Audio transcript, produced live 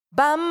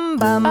Bum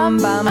bum bum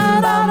bum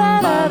bum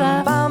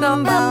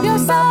bum bum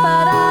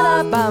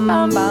yourself. Bum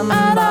bum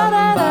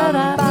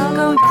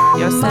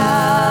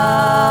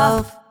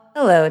yourself.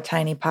 Hello,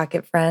 tiny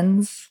pocket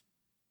friends,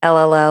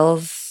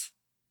 LLLs,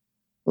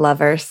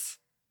 lovers.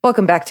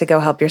 Welcome back to Go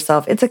Help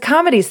Yourself. It's a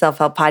comedy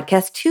self-help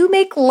podcast to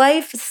make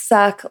life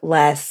suck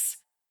less.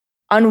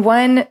 On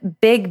one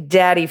Big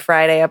Daddy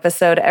Friday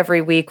episode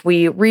every week,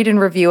 we read and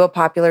review a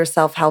popular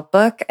self-help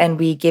book, and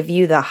we give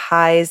you the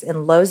highs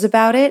and lows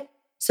about it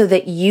so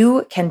that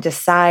you can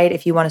decide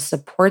if you want to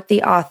support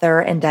the author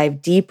and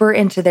dive deeper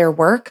into their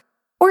work,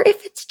 or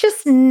if it's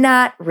just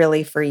not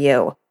really for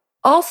you.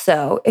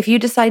 Also, if you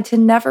decide to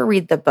never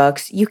read the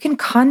books, you can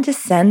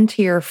condescend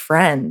to your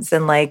friends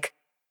in like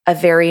a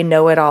very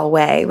know-it-all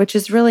way, which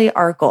is really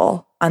our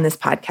goal on this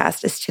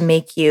podcast, is to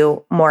make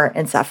you more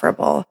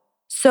insufferable.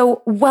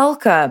 So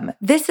welcome.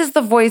 This is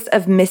the voice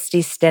of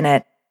Misty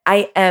Stinnett.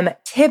 I am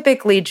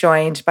typically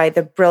joined by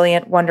the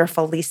brilliant,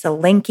 wonderful Lisa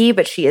Linky,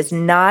 but she is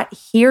not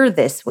here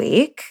this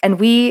week.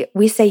 And we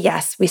say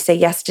yes. We say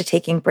yes to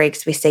taking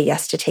breaks. We say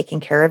yes to taking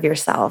care of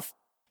yourself.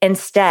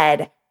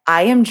 Instead,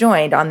 I am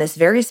joined on this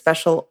very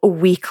special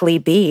weekly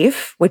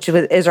beef, which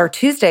is our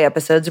Tuesday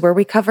episodes, where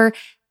we cover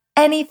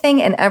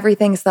anything and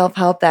everything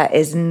self-help that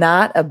is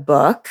not a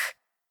book.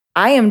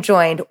 I am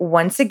joined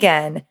once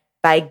again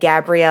by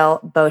Gabrielle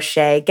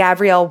Bosché.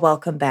 Gabrielle,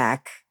 welcome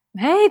back.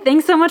 Hey,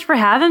 thanks so much for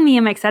having me.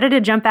 I'm excited to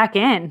jump back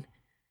in.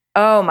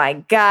 Oh my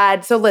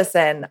God. So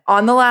listen,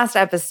 on the last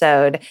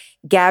episode,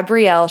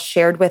 Gabrielle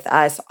shared with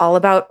us all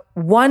about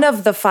one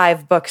of the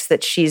 5 books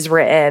that she's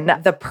written,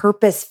 The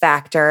Purpose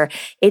Factor.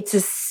 It's a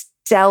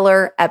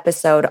stellar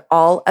episode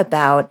all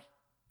about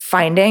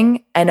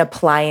finding and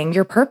applying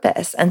your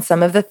purpose and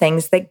some of the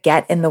things that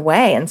get in the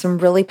way and some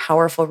really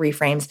powerful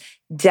reframes.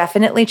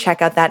 Definitely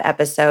check out that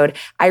episode.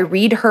 I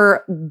read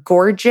her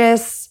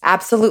gorgeous,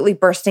 absolutely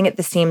bursting at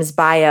the seams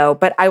bio,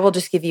 but I will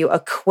just give you a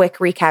quick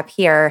recap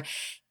here.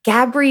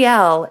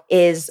 Gabrielle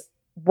is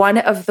one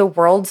of the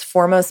world's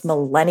foremost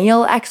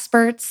millennial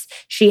experts.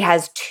 She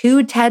has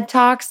 2 TED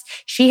Talks.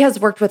 She has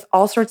worked with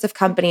all sorts of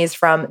companies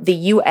from the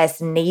US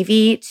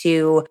Navy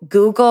to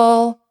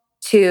Google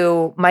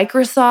to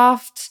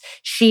Microsoft.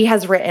 She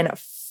has written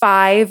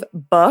 5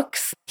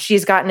 books.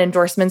 She's gotten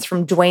endorsements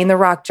from Dwayne "The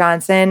Rock"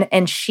 Johnson,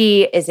 and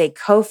she is a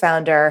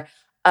co-founder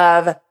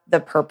of The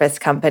Purpose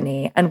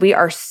Company. And we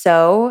are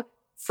so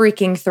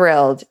freaking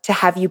thrilled to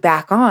have you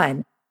back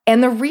on.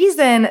 And the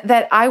reason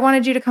that I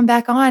wanted you to come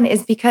back on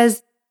is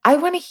because I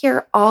want to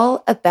hear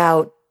all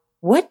about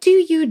what do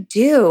you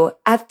do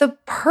at The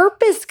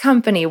Purpose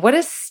Company? What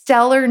a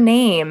stellar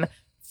name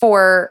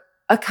for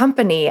a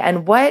company.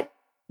 And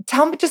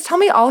tell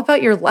me all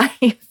about your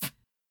life.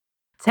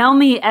 Tell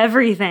me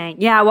everything.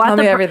 Yeah. Well, tell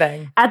me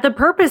everything. At The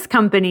Purpose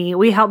Company,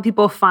 we help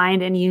people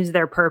find and use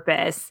their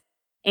purpose.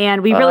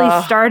 And we really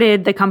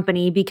started the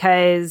company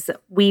because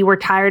we were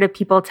tired of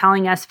people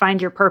telling us,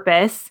 find your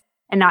purpose,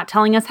 and not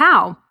telling us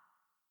how,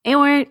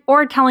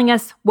 or telling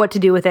us what to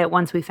do with it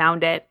once we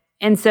found it.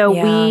 And so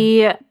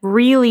we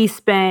really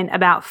spent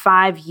about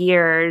 5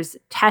 years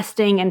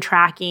testing and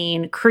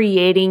tracking,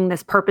 creating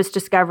this purpose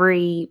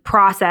discovery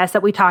process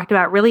that we talked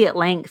about really at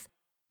length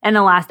in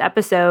the last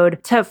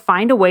episode, to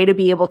find a way to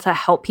be able to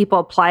help people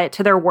apply it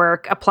to their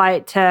work, apply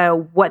it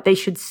to what they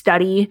should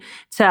study,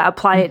 to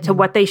apply it to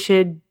what they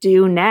should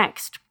do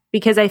next.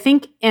 Because I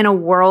think in a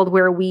world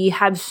where we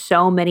have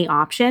so many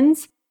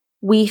options,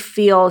 we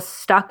feel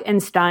stuck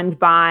and stunned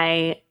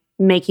by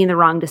making the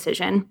wrong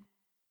decision.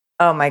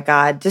 Oh my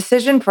God.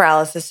 Decision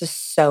paralysis is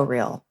so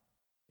real.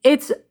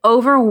 It's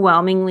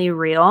overwhelmingly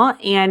real.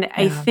 And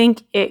I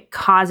think it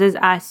causes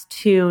us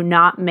to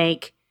not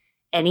make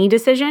any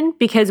decision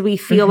because we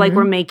feel like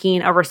we're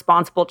making a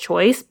responsible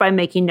choice by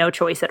making no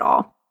choice at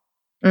all.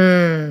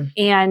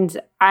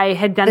 And I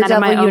had done that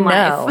in my own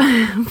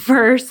life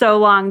for so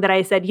long that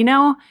I said,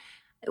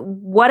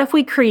 what if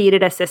we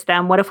created a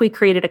system? What if we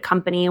created a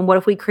company? And what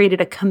if we created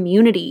a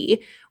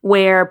community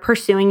where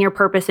pursuing your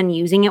purpose and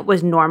using it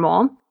was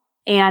normal?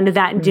 And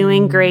that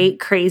doing great,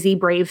 crazy,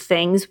 brave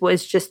things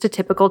was just a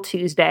typical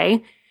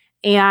Tuesday.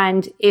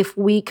 And if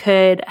we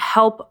could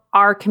help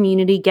our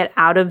community get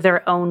out of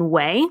their own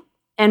way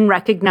and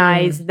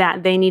recognize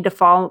that they need to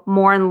fall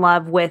more in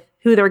love with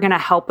who they're going to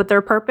help with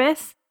their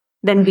purpose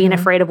than being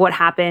afraid of what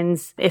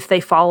happens if they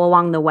fall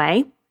along the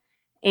way.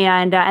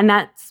 And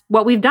that's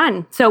what we've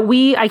done. So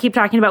I keep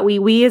talking about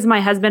we as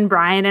my husband,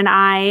 Brian, and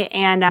I,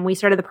 and we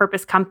started The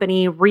Purpose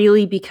Company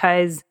really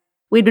because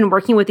we'd been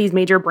working with these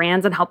major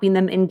brands and helping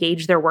them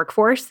engage their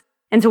workforce.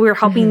 And so we were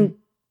helping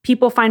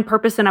people find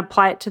purpose and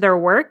apply it to their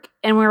work.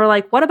 And we were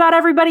like, what about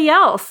everybody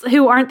else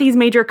who aren't these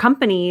major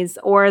companies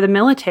or the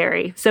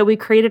military? So we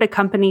created a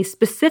company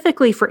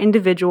specifically for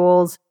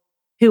individuals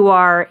who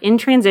are in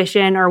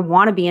transition or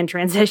want to be in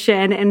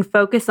transition and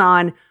focus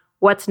on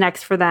what's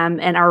next for them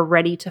and are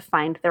ready to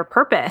find their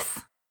purpose.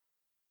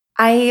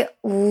 I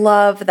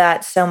love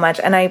that so much.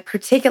 And I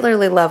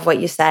particularly love what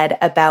you said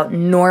about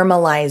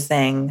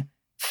normalizing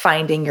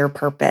finding your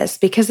purpose,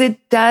 because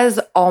it does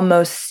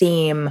almost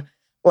seem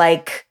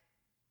like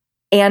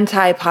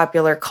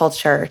anti-popular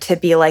culture to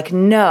be like,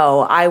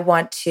 no, I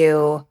want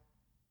to,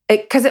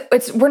 because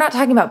we're not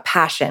talking about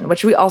passion,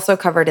 which we also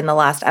covered in the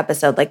last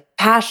episode. Like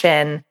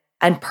passion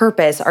and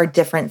purpose are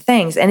different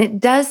things. And it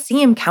does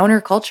seem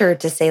counterculture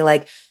to say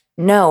like,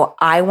 no,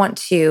 I want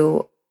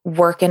to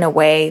work in a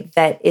way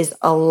that is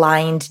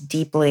aligned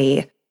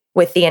deeply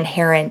with the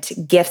inherent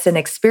gifts and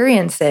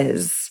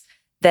experiences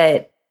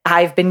that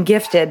I've been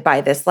gifted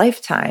by this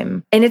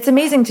lifetime. And it's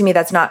amazing to me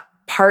that's not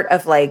part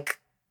of like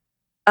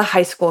a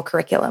high school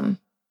curriculum,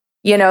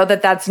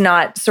 that's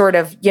not sort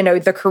of,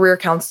 the career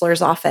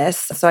counselor's office.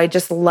 So I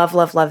just love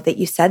that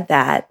you said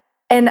that.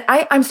 And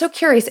I'm so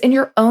curious, in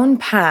your own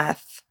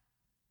path,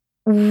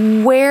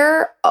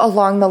 where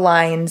along the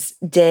lines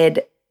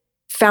did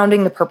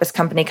founding the Purpose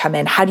Company come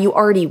in? Had you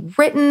already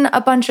written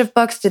a bunch of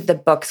books? Did the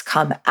books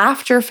come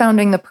after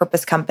founding the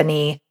Purpose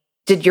Company?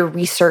 Did your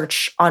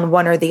research on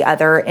one or the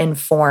other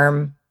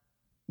inform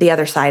the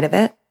other side of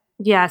it?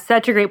 Yeah,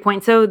 such a great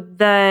point. So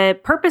the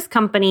Purpose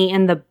Company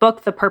in the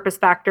book, The Purpose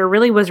Factor,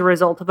 really was a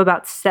result of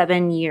about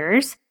 7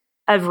 years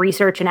of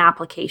research and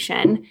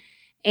application.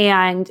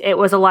 And it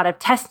was a lot of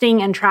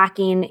testing and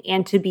tracking.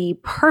 And to be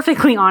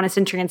perfectly honest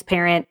and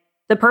transparent,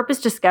 the purpose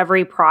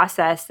discovery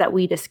process that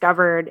we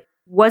discovered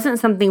wasn't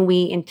something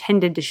we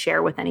intended to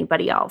share with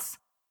anybody else.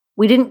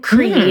 We didn't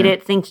create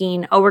it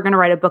thinking, oh, we're going to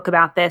write a book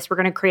about this. We're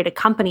going to create a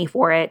company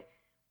for it.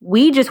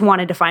 We just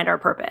wanted to find our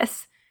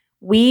purpose.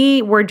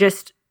 We were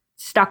just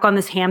stuck on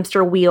this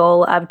hamster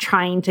wheel of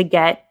trying to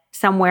get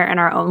somewhere in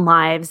our own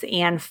lives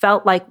and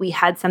felt like we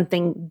had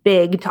something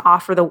big to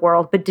offer the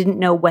world, but didn't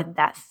know what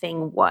that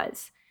thing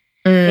was.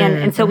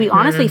 And so we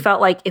honestly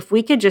felt like if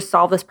we could just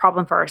solve this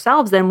problem for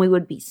ourselves, then we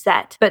would be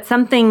set. But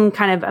something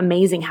kind of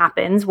amazing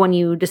happens when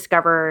you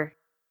discover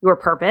your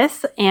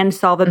purpose and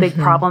solve a big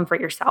problem for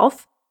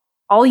yourself.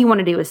 All you want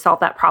to do is solve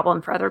that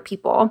problem for other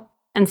people.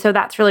 And so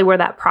that's really where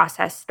that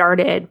process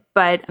started.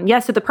 But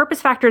so The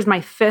Purpose Factor is my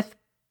 5th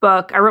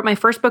book. I wrote my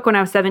first book when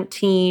I was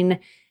 17.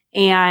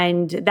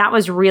 And that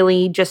was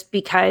really just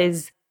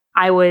because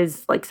I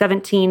was like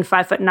 17,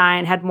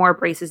 5'9", had more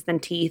braces than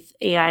teeth,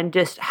 and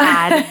just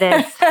had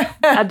this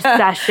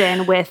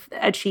obsession with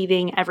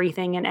achieving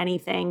everything and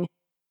anything.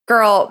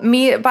 Girl,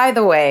 by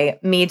the way,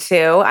 me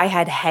too. I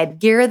had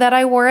headgear that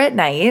I wore at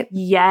night.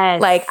 Yes.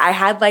 Like I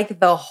had like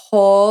the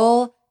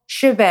whole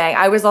shebang.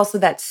 I was also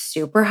that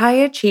super high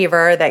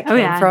achiever that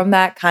came from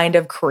that kind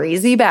of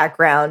crazy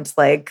background.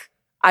 Like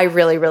I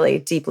really, really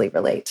deeply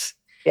relate.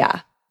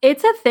 Yeah.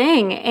 It's a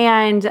thing.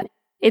 And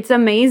it's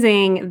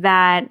amazing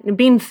that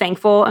being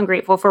thankful and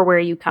grateful for where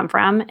you come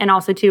from, and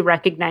also to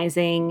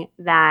recognizing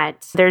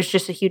that there's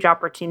just a huge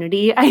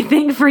opportunity, I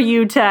think, for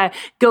you to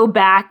go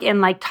back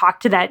and like talk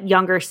to that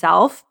younger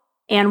self.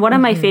 And one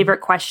of my favorite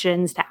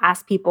questions to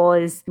ask people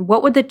is,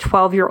 what would the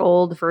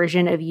 12-year-old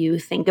version of you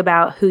think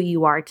about who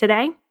you are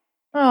today?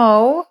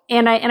 Oh.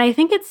 And I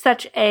think it's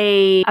such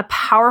a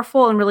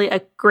powerful and really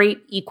a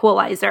great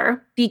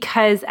equalizer,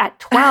 because at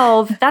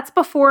 12, that's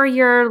before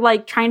you're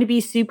like trying to be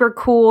super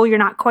cool. You're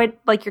not quite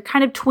like, you're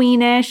kind of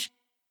tweenish,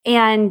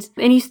 and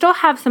you still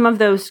have some of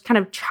those kind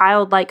of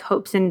childlike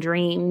hopes and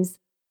dreams.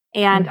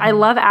 And I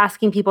love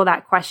asking people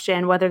that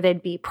question, whether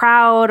they'd be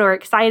proud or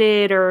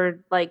excited or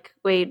like,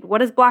 wait, what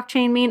does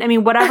blockchain mean? I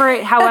mean,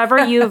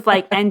 however you've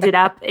like ended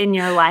up in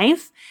your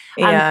life,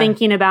 I'm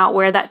thinking about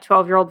where that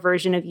 12-year-old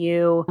version of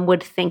you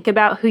would think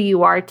about who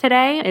you are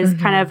today is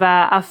kind of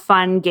a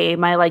fun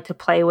game I like to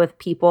play with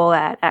people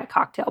at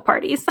cocktail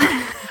parties.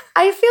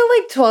 I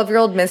feel like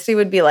 12-year-old Misty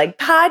would be like,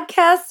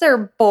 podcasts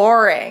are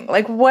boring.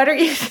 Like, what are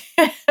you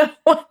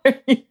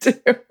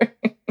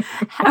doing?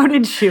 How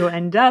did you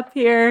end up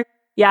here?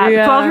 Yeah, the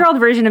 12-year-old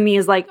version of me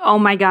is like, oh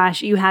my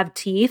gosh, you have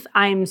teeth.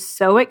 I'm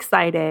so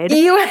excited.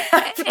 You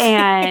have teeth.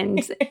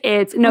 And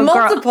it's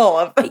multiple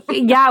of them.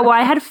 Yeah, well,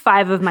 I had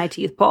 5 of my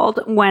teeth pulled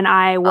when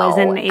I was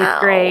in 8th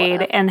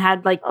grade and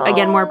had like,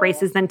 again, more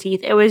braces than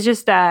teeth. It was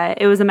just,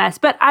 it was a mess.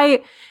 But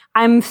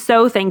I'm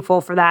so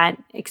thankful for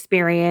that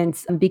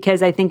experience,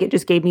 because I think it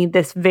just gave me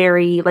this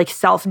very like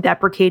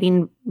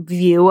self-deprecating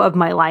view of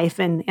my life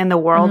and the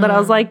world that I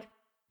was like,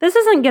 this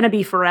isn't going to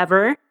be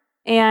forever.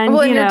 And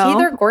your teeth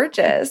are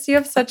gorgeous. You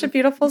have such a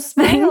beautiful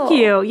smile. Thank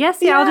you.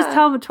 Yes, I'll just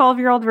tell the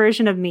 12-year-old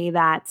version of me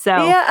that. So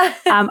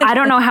I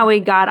don't know how we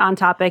got on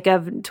topic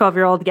of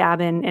 12-year-old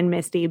Gab and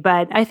Misty,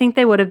 but I think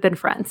they would have been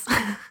friends.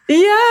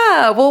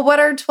 Yeah. Well, what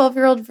our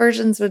 12-year-old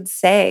versions would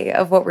say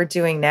of what we're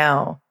doing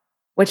now,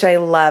 which I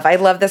love. I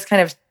love this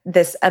kind of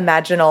this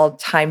imaginal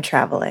time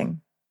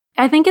traveling.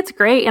 I think it's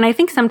great. And I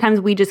think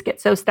sometimes we just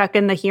get so stuck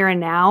in the here and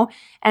now,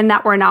 and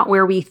that we're not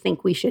where we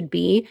think we should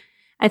be.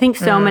 I think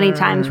so many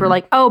times we're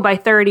like, oh, by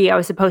 30, I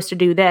was supposed to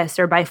do this,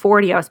 or by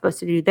 40, I was supposed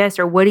to do this,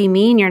 or what do you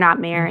mean you're not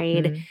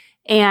married?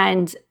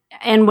 And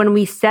when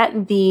we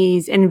set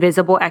these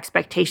invisible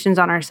expectations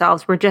on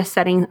ourselves, we're just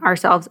setting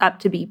ourselves up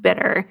to be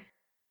bitter.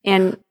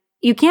 And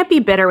you can't be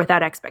bitter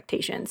without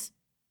expectations.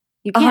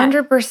 You can't.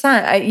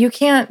 100%. You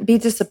can't be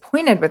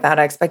disappointed without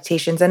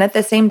expectations. And at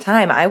the same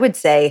time, I would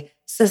say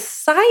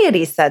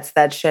society sets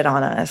that shit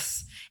on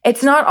us.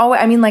 it's not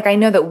always, I mean, like, I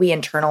know that we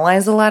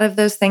internalize a lot of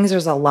those things.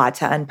 There's a lot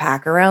to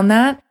unpack around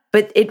that.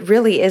 But it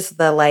really is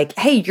the like,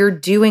 hey, you're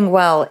doing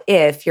well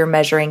if you're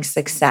measuring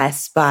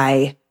success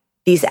by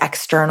these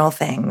external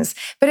things.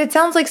 But it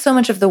sounds like so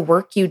much of the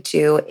work you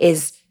do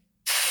is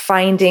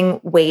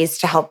finding ways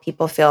to help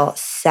people feel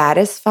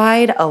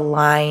satisfied,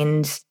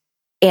 aligned,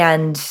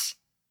 and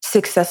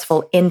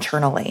successful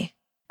internally.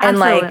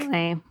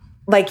 Absolutely. And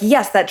like,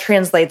 yes, that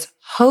translates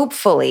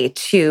hopefully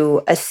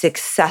to a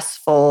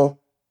successful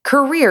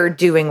career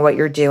doing what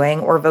you're doing,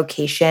 or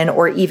vocation,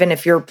 or even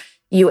if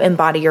you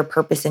embody your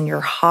purpose in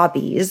your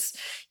hobbies,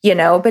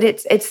 but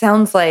it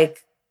sounds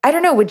like, I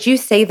don't know, would you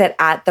say that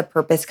at the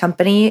Purpose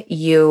Company,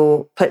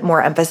 you put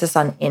more emphasis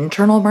on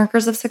internal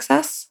markers of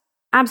success?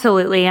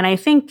 Absolutely. And I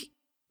think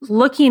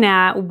looking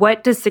at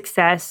what does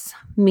success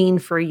mean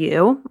for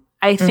you,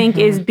 I think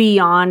is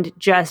beyond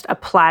just a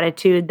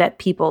platitude that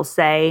people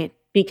say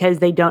because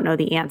they don't know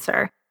the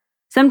answer.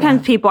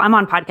 Sometimes people, I'm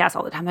on podcasts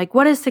all the time, like,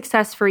 what is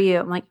success for you?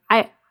 I'm like,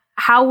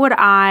 how would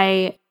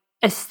I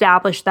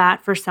establish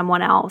that for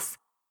someone else?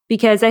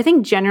 Because I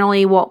think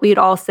generally what we'd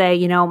all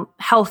say,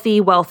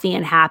 healthy, wealthy,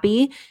 and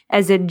happy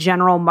as a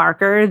general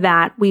marker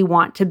that we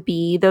want to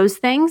be those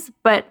things.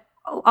 But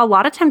a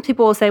lot of times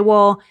people will say,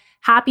 well,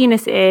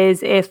 happiness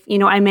is if,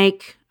 I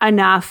make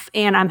enough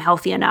and I'm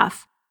healthy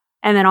enough.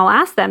 And then I'll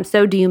ask them,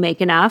 so do you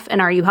make enough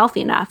and are you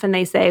healthy enough? And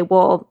they say,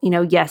 well,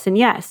 yes and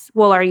yes.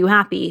 Well, are you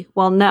happy?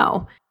 Well,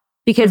 no.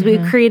 Because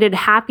we've created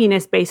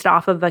happiness based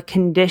off of a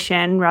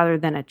condition rather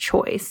than a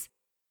choice.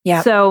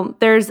 Yeah. So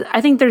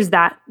I think there's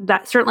that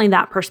certainly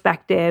that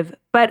perspective.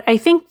 But I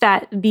think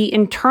that the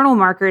internal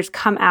markers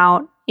come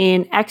out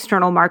in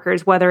external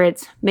markers, whether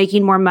it's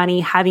making more money,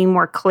 having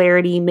more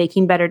clarity,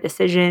 making better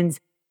decisions,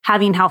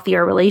 having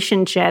healthier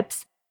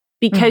relationships,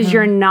 because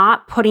you're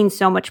not putting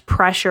so much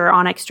pressure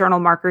on external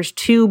markers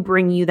to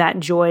bring you that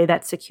joy,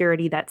 that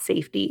security, that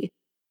safety.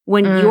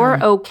 When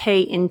you're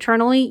okay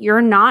internally,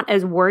 you're not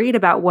as worried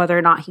about whether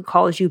or not he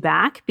calls you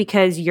back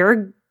because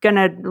you're going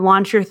to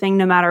launch your thing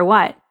no matter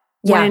what.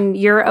 Yeah. When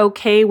you're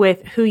okay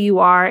with who you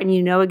are and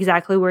you know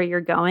exactly where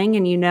you're going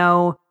and you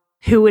know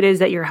who it is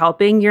that you're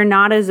helping, you're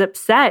not as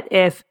upset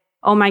if,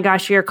 oh my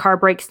gosh, your car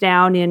breaks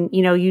down and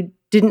you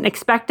didn't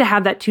expect to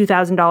have that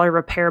 $2,000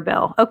 repair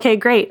bill. Okay,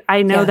 great.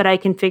 I know that I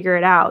can figure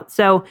it out.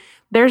 So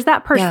there's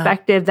that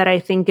perspective that I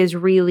think is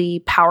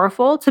really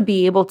powerful to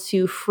be able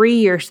to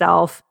free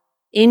yourself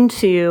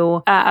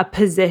into a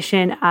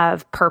position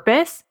of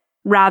purpose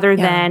rather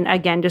than,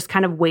 again, just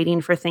kind of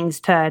waiting for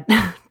things to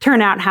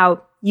turn out how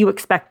you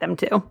expect them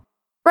to.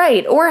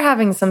 Right. Or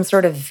having some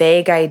sort of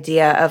vague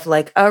idea of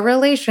like a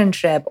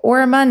relationship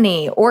or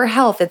money or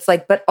health. It's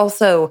like, but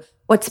also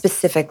what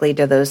specifically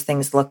do those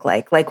things look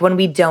like? Like when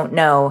we don't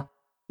know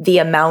the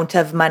amount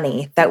of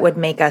money that would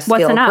make us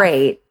feel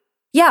great.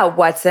 Yeah,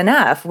 what's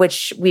enough,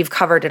 which we've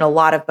covered in a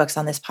lot of books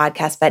on this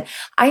podcast. But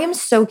I am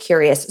so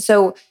curious.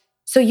 So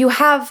you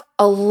have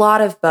a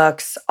lot of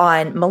books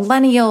on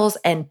millennials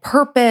and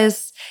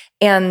purpose,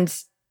 and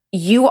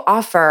you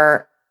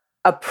offer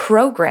a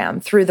program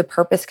through the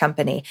Purpose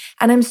Company.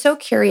 And I'm so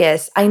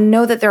curious. I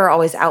know that there are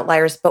always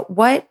outliers, but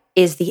what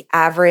is the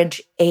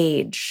average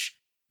age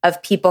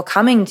of people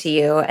coming to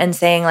you and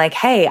saying like,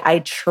 hey, I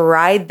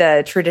tried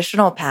the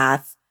traditional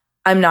path.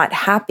 I'm not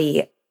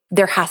happy.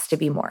 There has to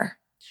be more.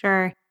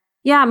 Sure.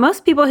 Yeah,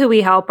 most people who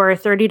we help are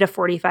 30 to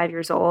 45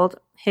 years old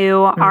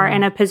who are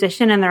in a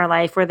position in their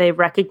life where they've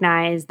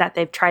recognized that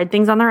they've tried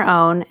things on their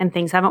own and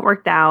things haven't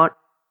worked out,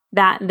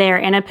 that they're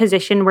in a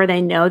position where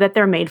they know that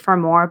they're made for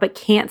more, but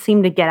can't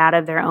seem to get out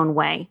of their own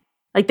way.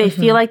 Like they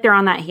feel like they're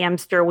on that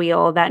hamster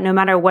wheel that no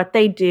matter what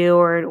they do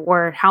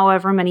or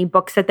however many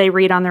books that they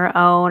read on their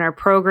own or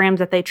programs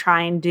that they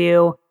try and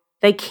do,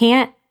 they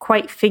can't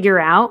quite figure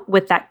out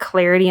with that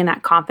clarity and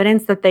that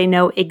confidence that they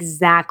know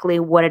exactly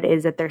what it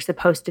is that they're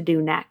supposed to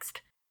do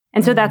next.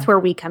 And so that's where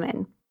we come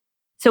in.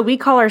 So we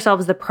call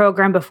ourselves the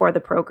program before the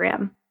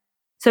program.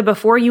 So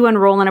before you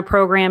enroll in a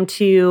program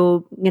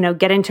to,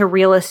 get into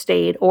real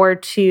estate or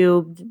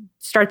to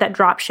start that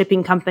drop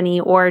shipping company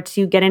or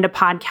to get into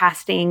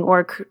podcasting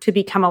or to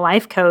become a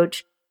life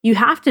coach, you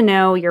have to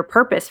know your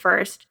purpose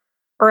first,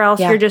 or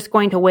else you're just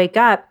going to wake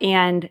up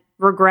and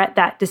regret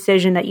that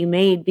decision that you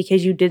made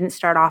because you didn't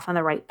start off on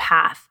the right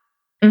path.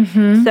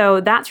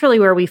 So that's really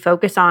where we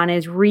focus on,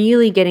 is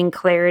really getting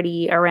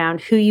clarity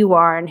around who you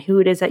are and who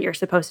it is that you're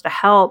supposed to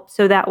help.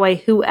 So that way,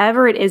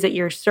 whoever it is that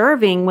you're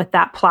serving with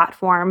that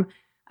platform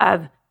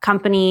of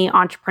company,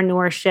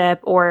 entrepreneurship,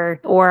 or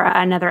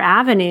another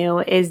avenue,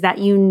 is that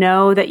you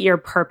know that your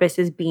purpose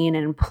is being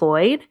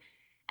employed.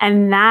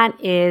 And that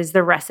is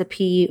the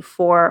recipe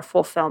for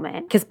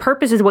fulfillment. Because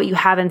purpose is what you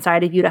have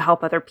inside of you to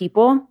help other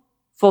people.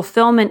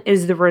 Fulfillment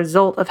is the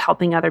result of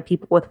helping other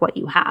people with what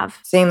you have.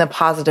 Seeing the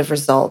positive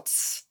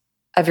results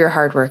of your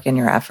hard work and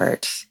your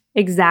effort.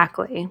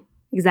 Exactly.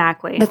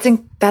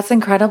 That's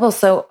incredible.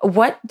 So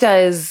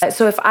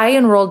if I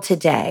enrolled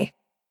today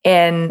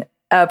in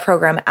a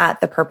program at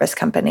the Purpose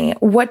Company,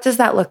 what does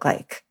that look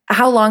like?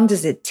 How long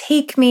does it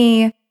take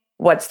me?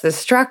 What's the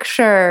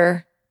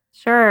structure?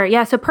 Sure.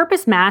 Yeah. So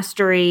Purpose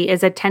Mastery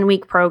is a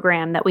 10-week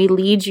program that we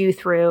lead you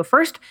through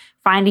first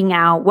finding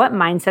out what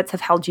mindsets have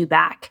held you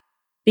back.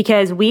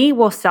 Because we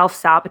will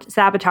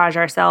self-sabotage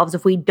ourselves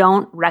if we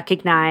don't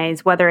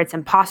recognize whether it's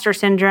imposter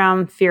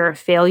syndrome, fear of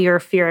failure,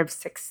 fear of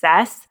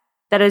success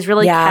that has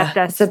really kept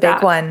us stuck. It's a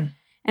big one.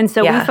 And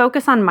so we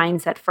focus on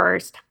mindset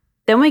first.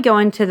 Then we go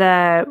into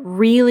the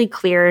really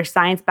clear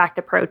science-backed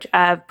approach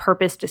of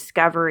purpose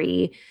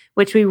discovery,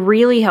 which we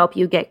really help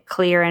you get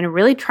clear and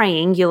really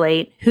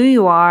triangulate who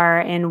you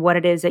are and what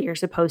it is that you're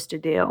supposed to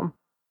do.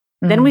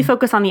 Then we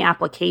focus on the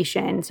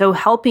application. So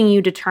helping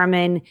you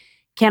determine,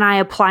 can I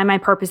apply my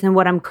purpose in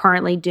what I'm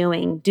currently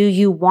doing? Do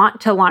you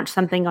want to launch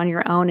something on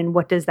your own? And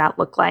what does that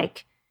look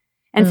like?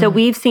 And so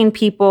we've seen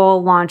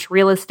people launch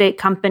real estate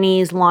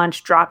companies,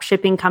 launch drop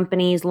shipping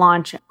companies,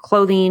 launch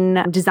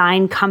clothing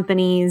design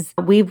companies.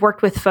 We've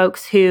worked with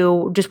folks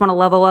who just want to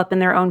level up in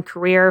their own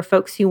career,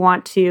 folks who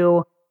want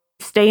to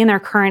stay in their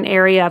current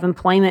area of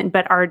employment,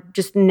 but are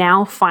just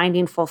now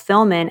finding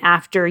fulfillment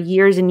after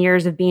years and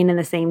years of being in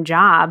the same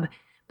job,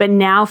 but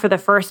now for the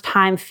first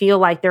time feel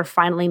like they're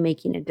finally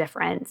making a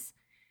difference.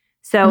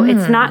 So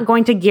it's not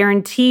going to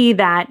guarantee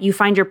that you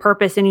find your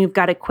purpose and you've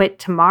got to quit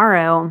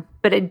tomorrow,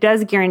 but it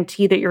does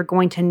guarantee that you're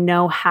going to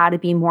know how to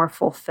be more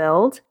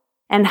fulfilled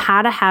and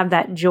how to have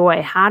that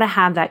joy, how to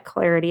have that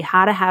clarity,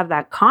 how to have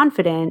that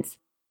confidence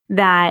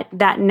that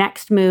that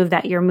next move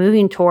that you're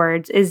moving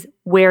towards is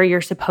where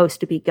you're supposed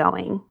to be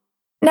going.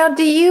 Now,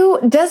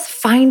 does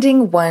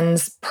finding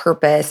one's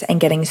purpose and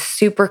getting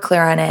super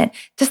clear on it,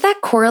 does that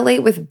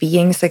correlate with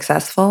being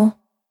successful?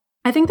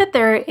 I think that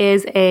there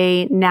is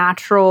a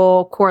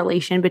natural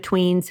correlation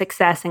between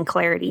success and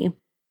clarity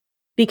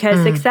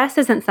because success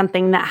isn't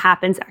something that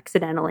happens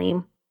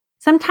accidentally.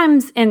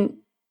 Sometimes in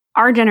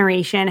our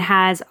generation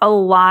has a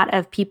lot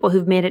of people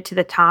who've made it to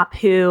the top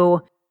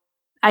who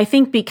I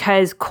think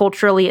because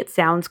culturally it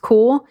sounds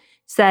cool,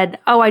 said,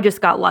 oh, I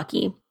just got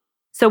lucky.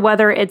 So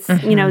whether it's,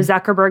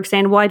 Zuckerberg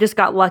saying, well, I just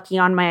got lucky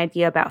on my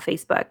idea about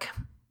Facebook.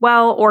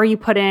 Well, or you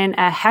put in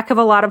a heck of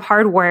a lot of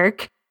hard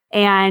work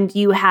and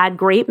you had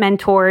great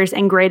mentors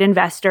and great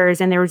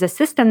investors, and there was a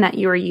system that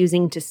you were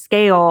using to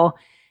scale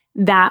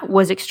that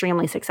was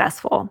extremely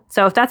successful.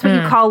 So if that's what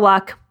you call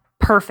luck,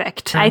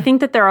 perfect. I think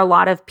that there are a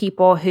lot of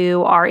people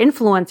who are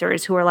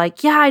influencers who are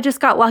like, yeah, I just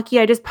got lucky.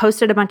 I just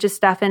posted a bunch of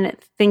stuff and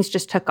things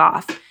just took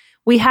off.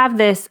 We have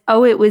this,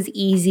 oh, it was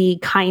easy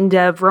kind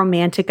of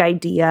romantic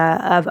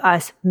idea of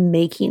us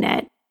making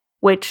it,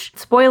 which,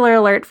 spoiler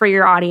alert for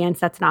your audience,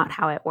 that's not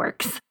how it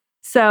works.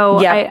 So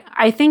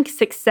I think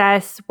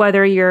success,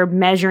 whether you're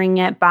measuring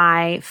it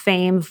by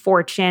fame,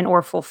 fortune,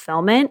 or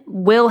fulfillment,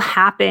 will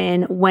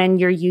happen when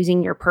you're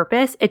using your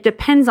purpose. It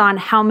depends on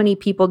how many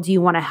people do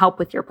you want to help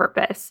with your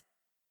purpose.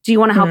 Do you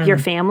want to help your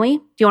family?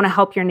 Do you want to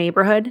help your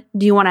neighborhood?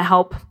 Do you want to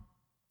help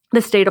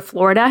the state of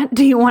Florida?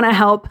 Do you want to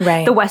help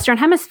the Western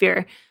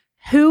Hemisphere?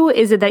 Who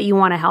is it that you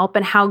want to help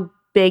and how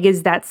big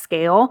is that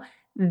scale?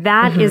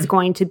 That is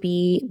going to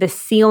be the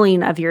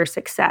ceiling of your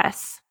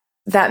success.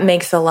 That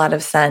makes a lot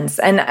of sense.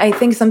 And I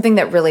think something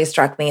that really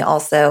struck me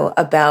also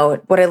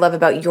about what I love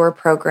about your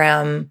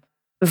program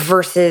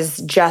versus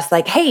just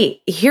like,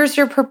 hey, here's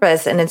your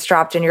purpose and it's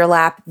dropped in your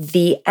lap,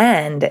 the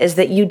end, is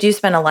that you do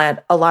spend a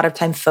lot of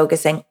time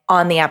focusing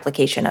on the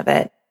application of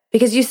it.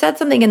 Because you said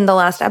something in the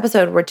last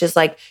episode, which is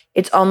like,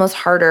 it's almost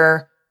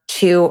harder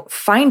to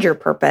find your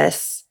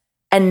purpose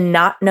and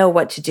not know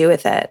what to do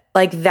with it.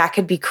 Like that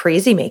could be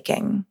crazy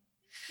making.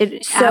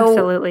 It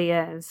absolutely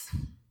is.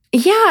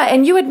 Yeah.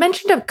 And you had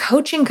mentioned a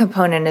coaching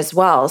component as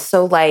well.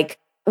 So like,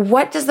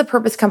 what does the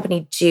Purpose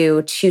Company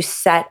do to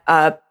set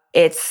up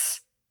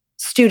its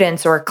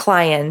students or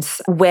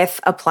clients with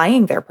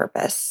applying their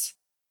purpose?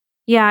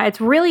 Yeah, it's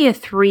really a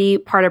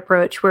 3-part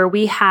approach where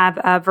we have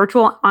a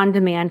virtual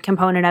on-demand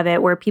component of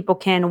it where people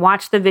can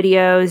watch the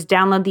videos,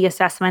 download the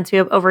assessments. We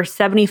have over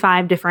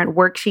 75 different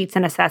worksheets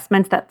and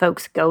assessments that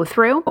folks go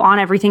through on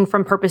everything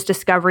from purpose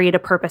discovery to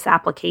purpose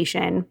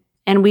application.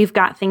 And we've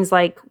got things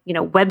like,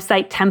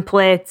 website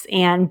templates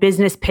and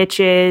business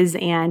pitches.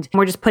 And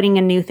we're just putting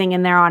a new thing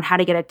in there on how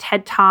to get a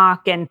TED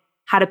Talk and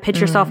how to pitch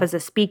yourself as a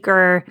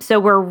speaker. So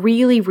we're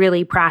really,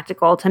 really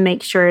practical to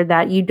make sure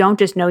that you don't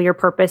just know your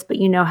purpose, but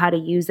you know how to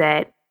use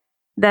it.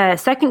 The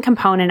second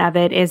component of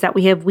it is that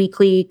we have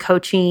weekly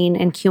coaching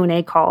and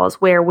Q&A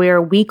calls where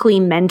we're weekly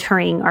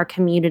mentoring our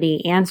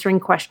community, answering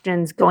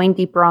questions, going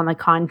deeper on the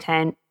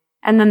content.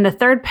 And then the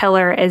third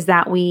pillar is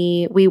that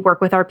we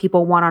work with our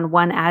people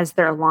one-on-one as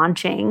they're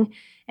launching.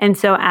 And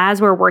so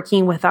as we're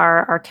working with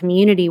our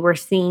community, we're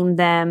seeing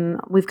them.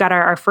 We've got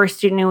our first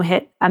student who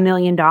hit $1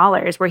 million,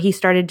 where he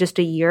started just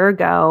a year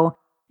ago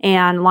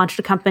and launched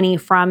a company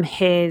from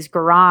his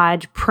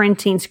garage,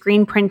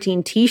 screen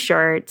printing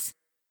T-shirts,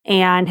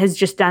 and has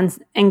just done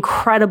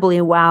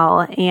incredibly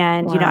well.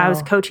 And, I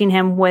was coaching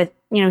him with,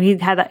 he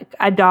had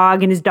a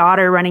dog and his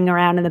daughter running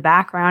around in the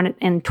background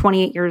and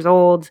 28 years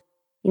old.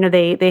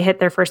 They hit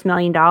their first $1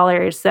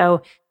 million.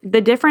 So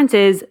the difference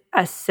is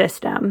a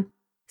system.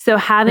 So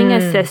having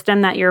a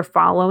system that you're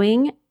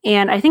following,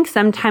 and I think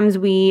sometimes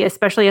we,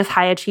 especially as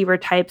high achiever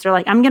types, are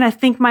like, I'm going to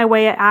think my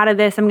way out of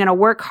this. I'm going to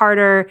work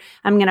harder.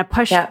 I'm going to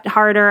push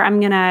harder. I'm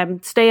going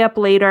to stay up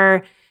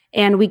later.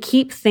 And we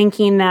keep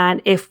thinking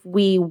that if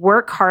we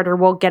work harder,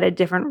 we'll get a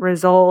different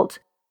result.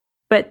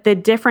 But the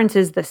difference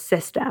is the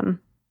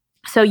system.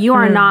 So you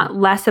are not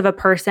less of a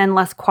person,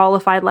 less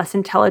qualified, less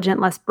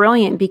intelligent, less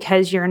brilliant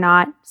because you're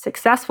not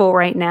successful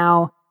right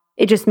now.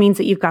 It just means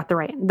that you've got the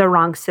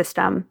wrong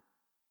system.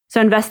 So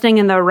investing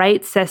in the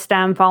right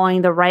system,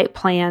 following the right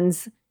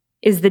plans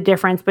is the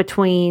difference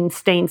between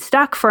staying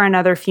stuck for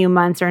another few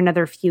months or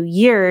another few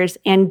years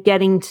and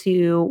getting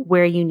to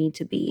where you need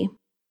to be.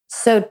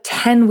 So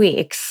 10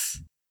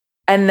 weeks.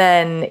 And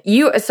then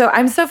so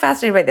I'm so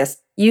fascinated by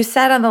this. You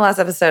said on the last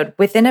episode,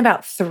 within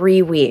about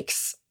 3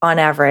 weeks, on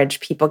average,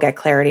 people get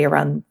clarity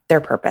around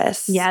their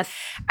purpose. Yes.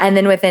 And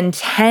then within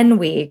 10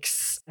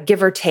 weeks,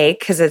 give or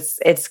take, because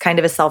it's kind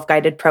of a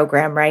self-guided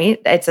program,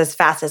 right? It's as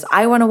fast as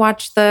I want to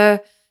watch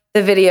the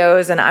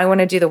videos and I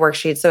want to do the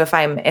worksheets. So if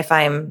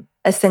I'm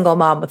a single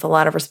mom with a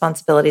lot of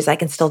responsibilities, I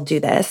can still do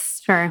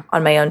this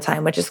on my own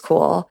time, which is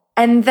cool.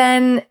 And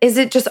then is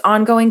it just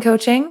ongoing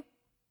coaching?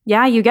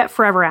 Yeah, you get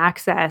forever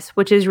access,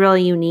 which is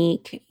really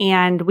unique.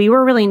 And we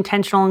were really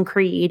intentional in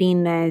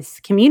creating this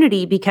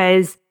community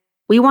because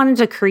we wanted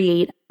to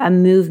create a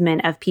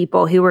movement of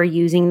people who were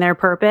using their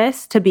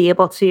purpose to be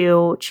able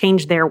to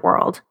change their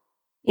world.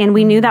 And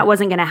we knew that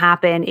wasn't going to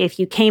happen if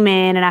you came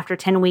in and after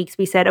 10 weeks,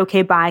 we said,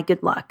 okay, bye,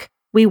 good luck.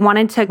 We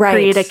wanted to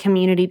create a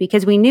community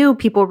because we knew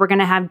people were going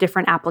to have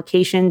different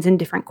applications and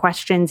different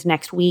questions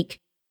next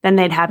week than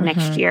they'd have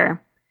next year.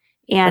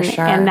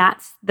 And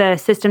that's the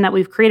system that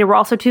we've created. We're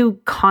also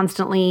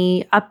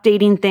constantly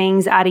updating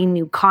things, adding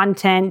new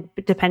content,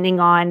 depending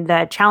on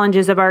the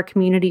challenges of our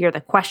community or the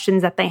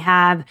questions that they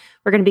have.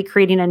 We're going to be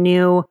creating a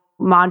new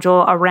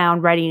module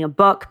around writing a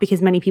book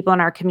because many people in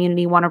our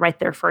community want to write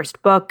their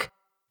first book.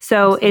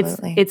 So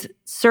it's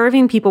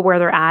serving people where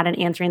they're at and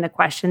answering the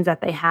questions that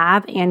they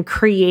have and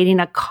creating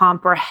a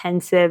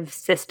comprehensive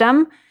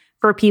system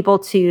for people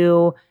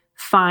to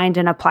find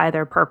and apply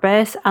their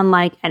purpose,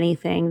 unlike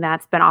anything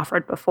that's been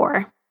offered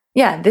before.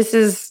 Yeah, this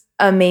is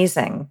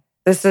amazing.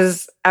 This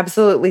is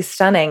absolutely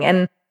stunning.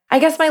 And I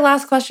guess my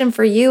last question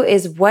for you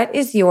is, what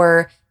is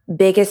your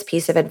biggest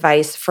piece of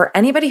advice for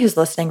anybody who's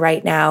listening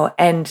right now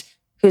and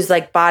whose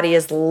body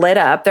is lit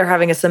up? They're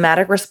having a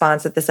somatic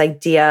response at this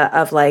idea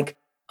of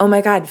oh my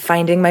God,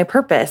 finding my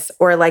purpose,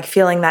 or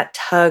feeling that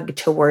tug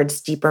towards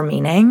deeper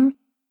meaning.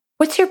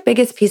 What's your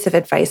biggest piece of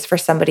advice for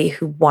somebody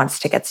who wants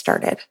to get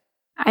started?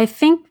 I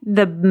think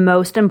the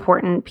most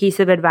important piece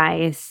of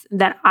advice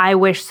that I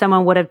wish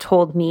someone would have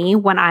told me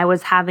when I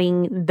was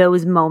having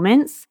those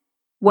moments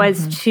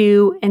was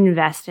to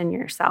invest in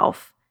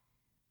yourself.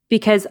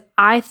 Because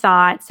I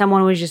thought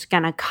someone was just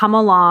going to come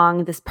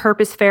along, this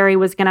purpose fairy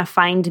was going to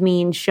find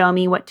me and show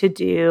me what to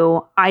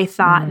do. I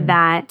thought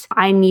that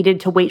I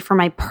needed to wait for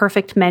my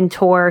perfect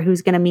mentor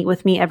who's going to meet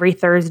with me every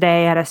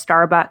Thursday at a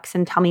Starbucks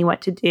and tell me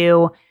what to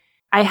do.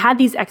 I had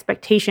these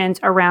expectations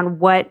around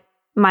what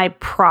my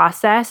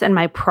process and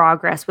my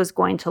progress was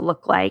going to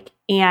look like.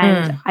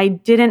 And I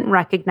didn't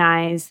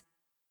recognize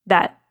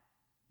that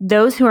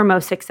those who are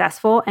most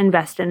successful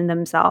invest in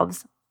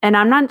themselves. And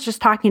I'm not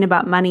just talking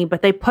about money,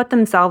 but they put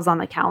themselves on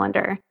the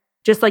calendar.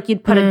 Just like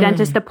you'd put a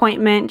dentist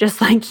appointment, just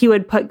like you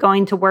would put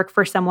going to work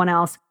for someone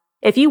else.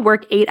 If you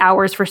work 8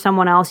 hours for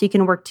someone else, you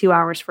can work 2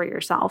 hours for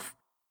yourself.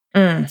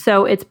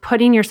 So it's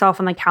putting yourself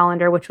on the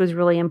calendar, which was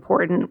really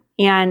important.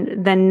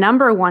 And the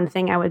number one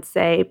thing I would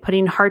say,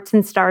 putting hearts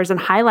and stars and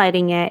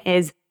highlighting it,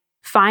 is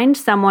find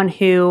someone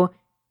who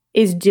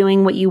is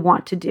doing what you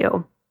want to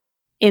do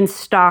and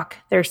stalk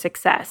their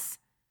success.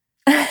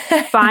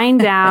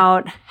 Find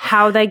out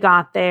how they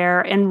got there,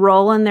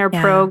 enroll in their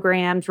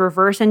programs,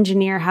 reverse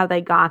engineer how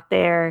they got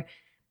there.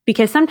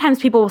 Because sometimes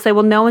people will say,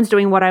 well, no one's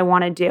doing what I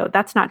want to do.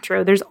 That's not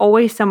true. There's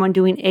always someone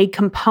doing a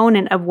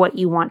component of what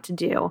you want to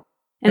do.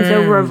 And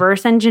so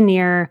reverse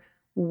engineer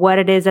what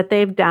it is that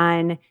they've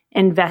done,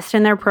 invest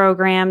in their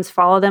programs,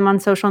 follow them on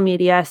social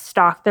media,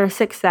 stalk their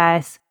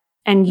success,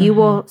 and you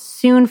will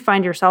soon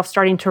find yourself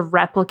starting to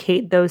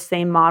replicate those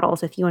same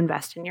models if you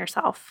invest in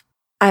yourself.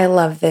 I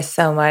love this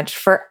so much.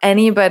 For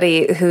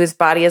anybody whose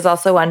body is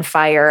also on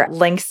fire,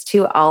 links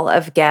to all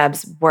of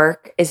Gab's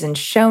work is in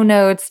show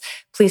notes.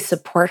 Please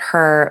support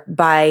her,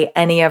 buy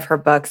any of her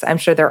books. I'm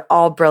sure they're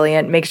all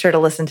brilliant. Make sure to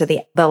listen to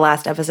the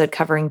last episode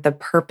covering the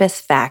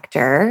purpose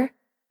factor.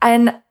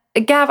 And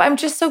Gab, I'm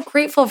just so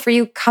grateful for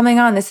you coming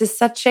on. This is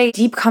such a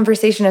deep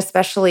conversation,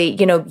 especially,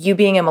 you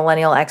being a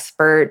millennial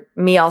expert,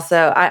 me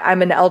also,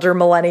 I'm an elder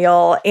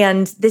millennial.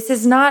 And this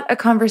is not a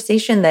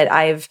conversation that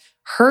I've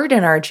heard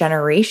in our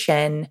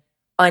generation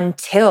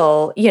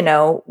until,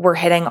 we're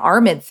hitting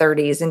our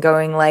mid-30s and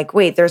going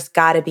wait, there's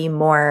got to be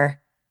more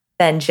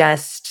than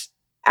just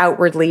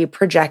outwardly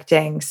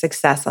projecting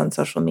success on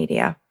social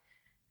media.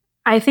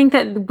 I think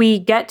that we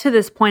get to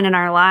this point in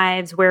our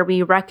lives where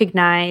we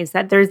recognize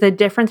that there's a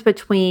difference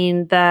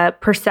between the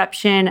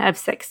perception of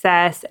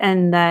success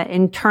and the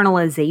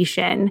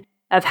internalization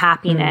of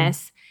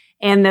happiness.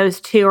 And those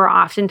two are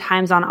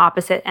oftentimes on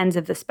opposite ends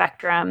of the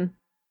spectrum.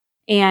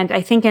 And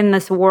I think in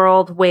this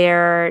world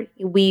where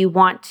we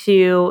want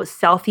to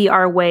selfie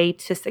our way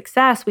to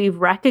success, we've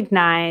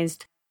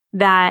recognized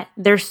that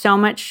there's so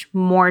much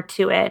more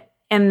to it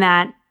and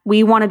that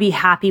we want to be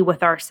happy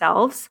with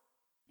ourselves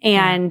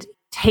and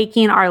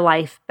taking our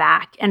life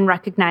back and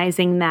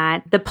recognizing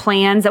that the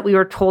plans that we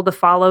were told to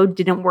follow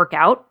didn't work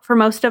out for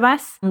most of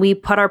us. We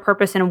put our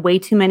purpose in way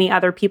too many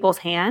other people's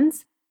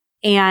hands,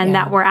 and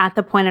that we're at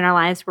the point in our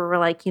lives where we're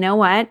like, you know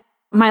what?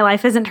 My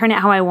life isn't turning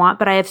out how I want,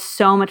 but I have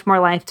so much more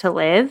life to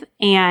live.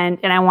 And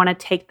I want to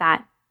take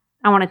that.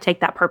 I want to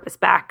take that purpose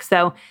back.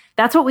 So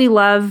that's what we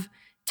love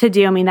to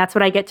do. I mean, that's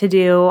what I get to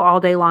do all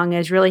day long,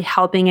 is really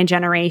helping a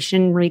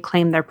generation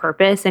reclaim their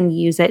purpose and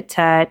use it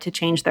to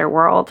change their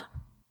world.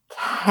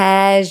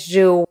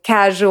 Casual.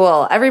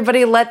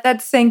 Everybody let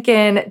that sink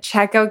in.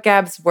 Check out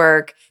Gab's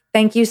work.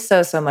 Thank you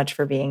so much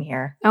for being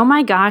here. Oh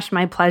my gosh,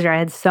 my pleasure. I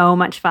had so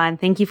much fun.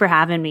 Thank you for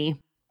having me.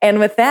 And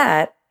with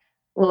that,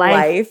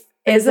 life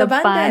is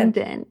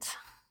abundant.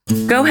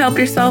 Go Help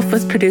Yourself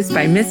was produced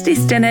by Misty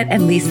Stinnett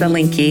and Lisa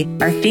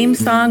Linky. Our theme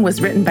song was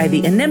written by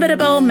the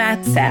inimitable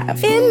Matt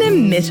Sav.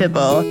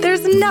 Inimitable.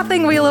 There's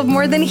nothing we love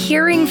more than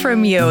hearing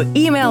from you.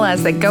 Email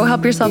us at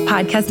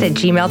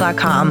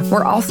gohelpyourselfpodcast@gmail.com.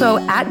 We're also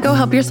at Go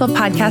Help Yourself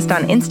Podcast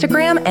on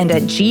Instagram and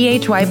at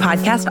GHY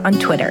Podcast on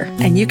Twitter.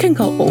 And you can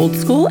go old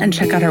school and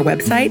check out our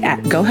website at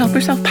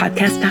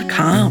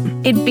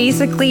gohelpyourselfpodcast.com. It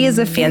basically is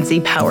a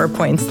fancy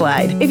PowerPoint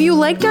slide. If you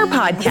liked our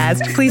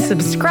podcast, please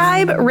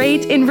subscribe,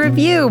 rate, and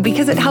review,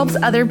 because it helps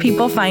other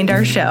people find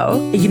our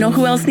show. You know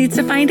who else needs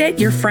to find it?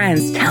 Your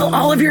friends. Tell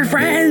all of your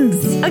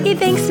friends. Okay,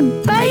 thanks.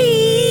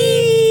 Bye.